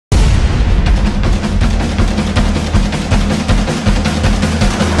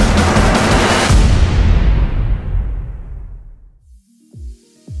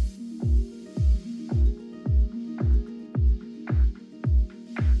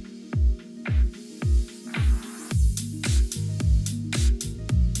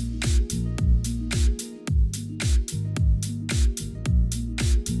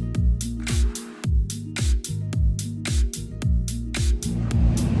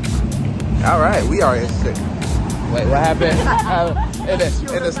All right, we are in shit. Wait, what happened? in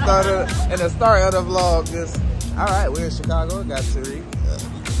the start of the vlog, all right, we're in Chicago. Got Tariq.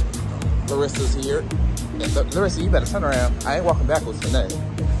 Larissa's here. Larissa, you better turn around. I ain't walking backwards today.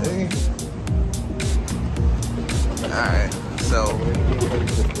 All right, so,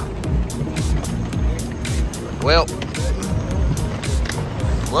 well,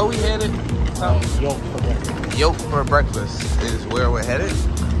 where we headed? Yolk for breakfast is where we're headed.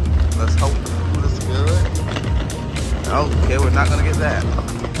 Let's hope food is good. Okay, we're not gonna get that.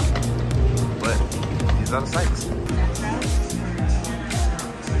 But these are the sights.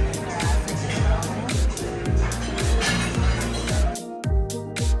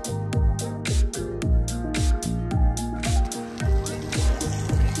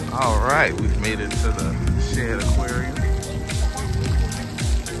 All right, we've made it to the Shedd Aquarium.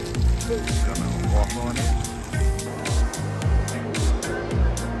 Gonna walk on it.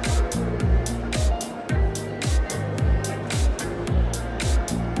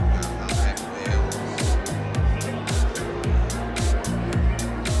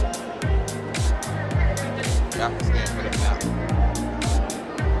 Y'all can stand for them now.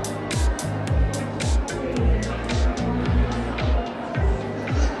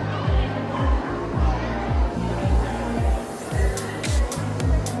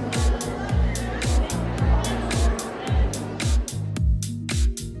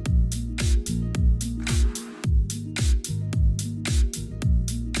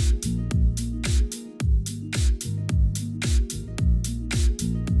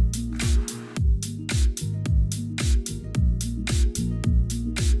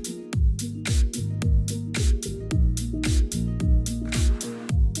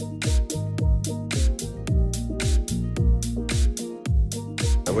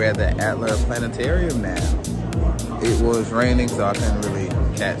 We're at the Adler planetarium now. It was raining, so I couldn't really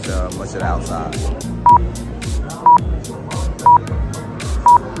catch much of the outside.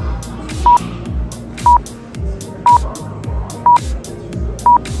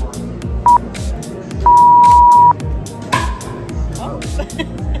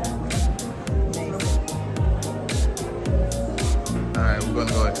 All right, we're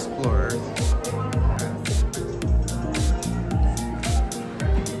gonna go explore.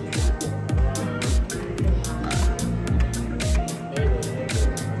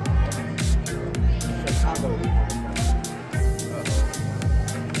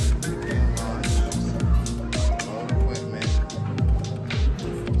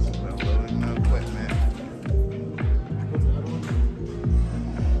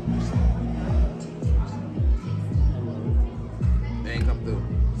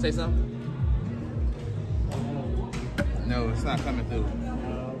 Say something? No, it's not coming through.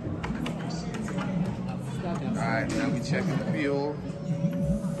 Alright, now we checking the fuel.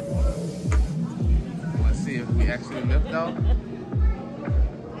 Let's see if we actually lift off.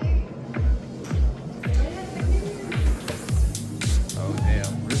 Oh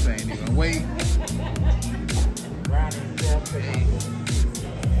damn, this ain't even wait. Hey.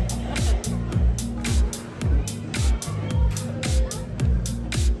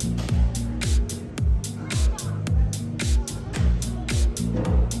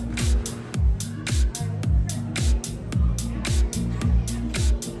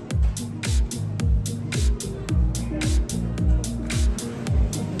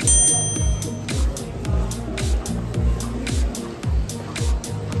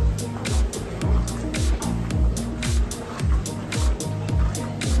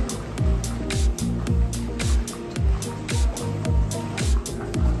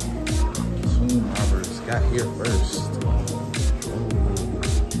 Got here first.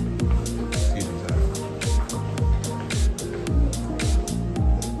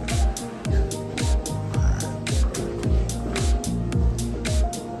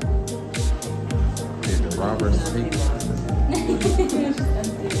 Did the robbers take?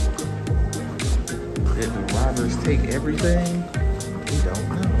 Did the robbers take everything? We don't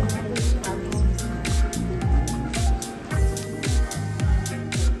know.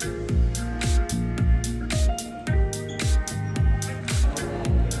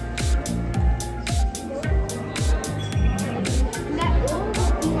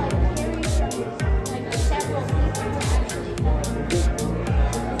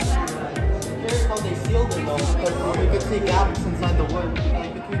 They sealed it though, because you could take apples inside the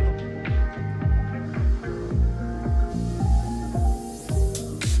wood.